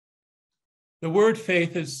The word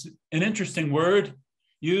faith is an interesting word,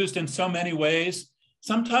 used in so many ways,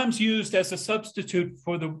 sometimes used as a substitute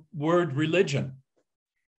for the word religion,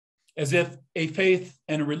 as if a faith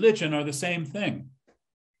and a religion are the same thing.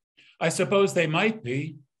 I suppose they might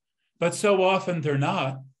be, but so often they're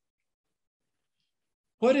not.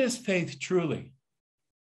 What is faith truly?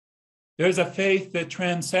 There's a faith that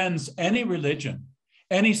transcends any religion,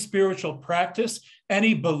 any spiritual practice,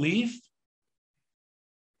 any belief.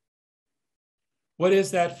 What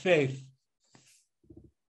is that faith?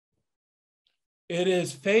 It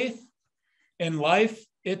is faith in life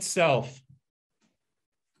itself.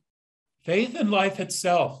 Faith in life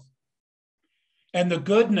itself and the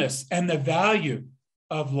goodness and the value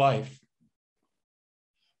of life.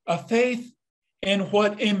 A faith in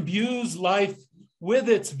what imbues life with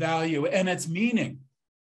its value and its meaning.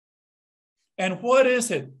 And what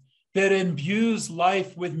is it that imbues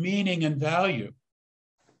life with meaning and value?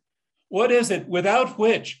 What is it without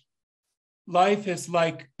which life is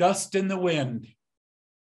like dust in the wind?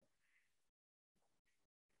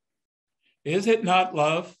 Is it not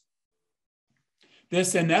love?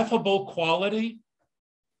 This ineffable quality,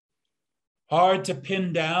 hard to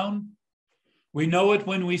pin down. We know it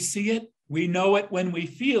when we see it. We know it when we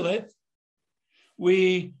feel it.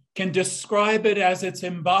 We can describe it as it's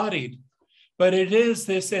embodied, but it is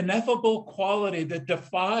this ineffable quality that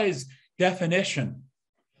defies definition,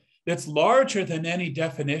 that's larger than any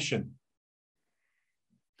definition.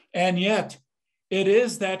 And yet, it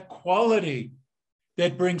is that quality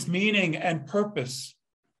that brings meaning and purpose,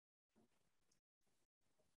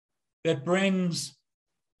 that brings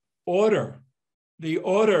order, the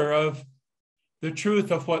order of the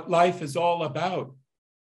truth of what life is all about,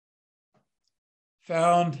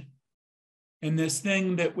 found in this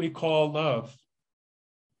thing that we call love.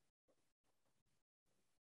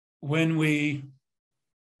 When we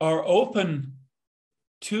are open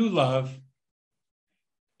to love,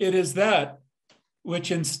 it is that which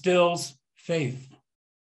instills faith.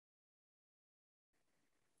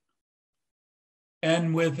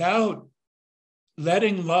 And without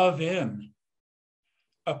letting love in,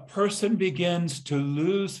 a person begins to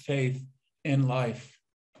lose faith in life.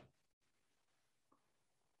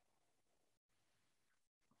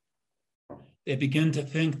 They begin to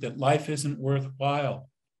think that life isn't worthwhile,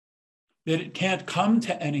 that it can't come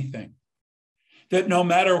to anything, that no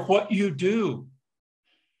matter what you do,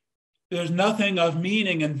 there's nothing of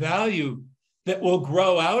meaning and value that will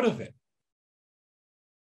grow out of it.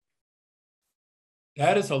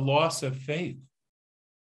 That is a loss of faith.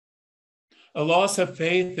 A loss of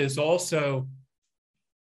faith is also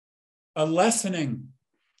a lessening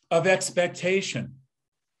of expectation.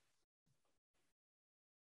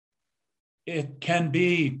 It can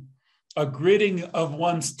be a gritting of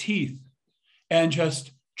one's teeth and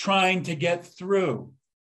just trying to get through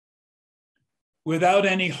without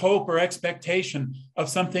any hope or expectation of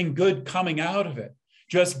something good coming out of it,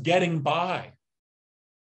 just getting by.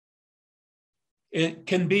 It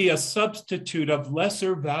can be a substitute of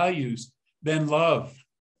lesser values than love.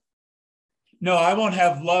 No, I won't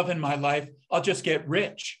have love in my life. I'll just get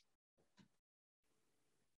rich.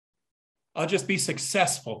 I'll just be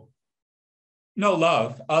successful. No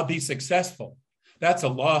love, I'll be successful. That's a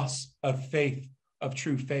loss of faith, of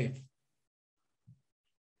true faith.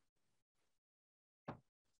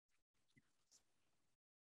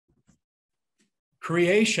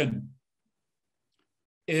 Creation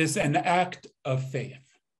is an act of faith.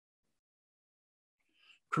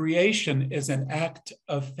 Creation is an act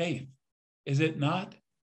of faith, is it not?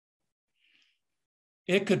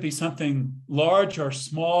 It could be something large or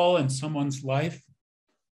small in someone's life.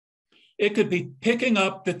 It could be picking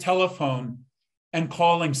up the telephone and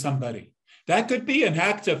calling somebody. That could be an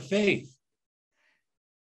act of faith.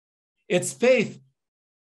 It's faith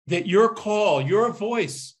that your call, your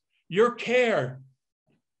voice, your care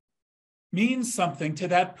means something to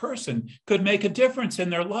that person, could make a difference in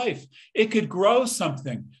their life. It could grow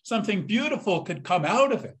something beautiful could come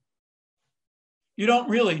out of it. You don't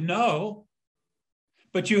really know,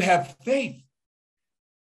 but you have faith.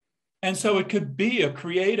 And so it could be a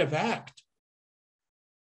creative act,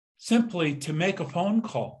 simply to make a phone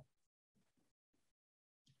call.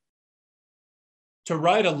 To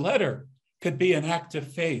write a letter could be an act of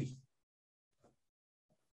faith.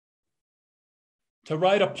 To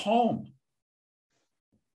write a poem.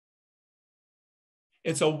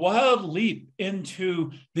 It's a wild leap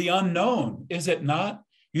into the unknown, is it not?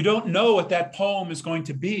 You don't know what that poem is going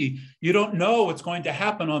to be. You don't know what's going to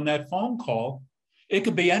happen on that phone call. It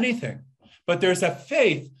could be anything, but there's a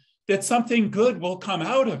faith that something good will come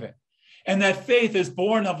out of it. And that faith is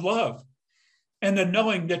born of love. and the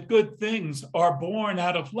knowing that good things are born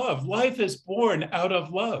out of love. Life is born out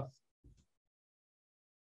of love.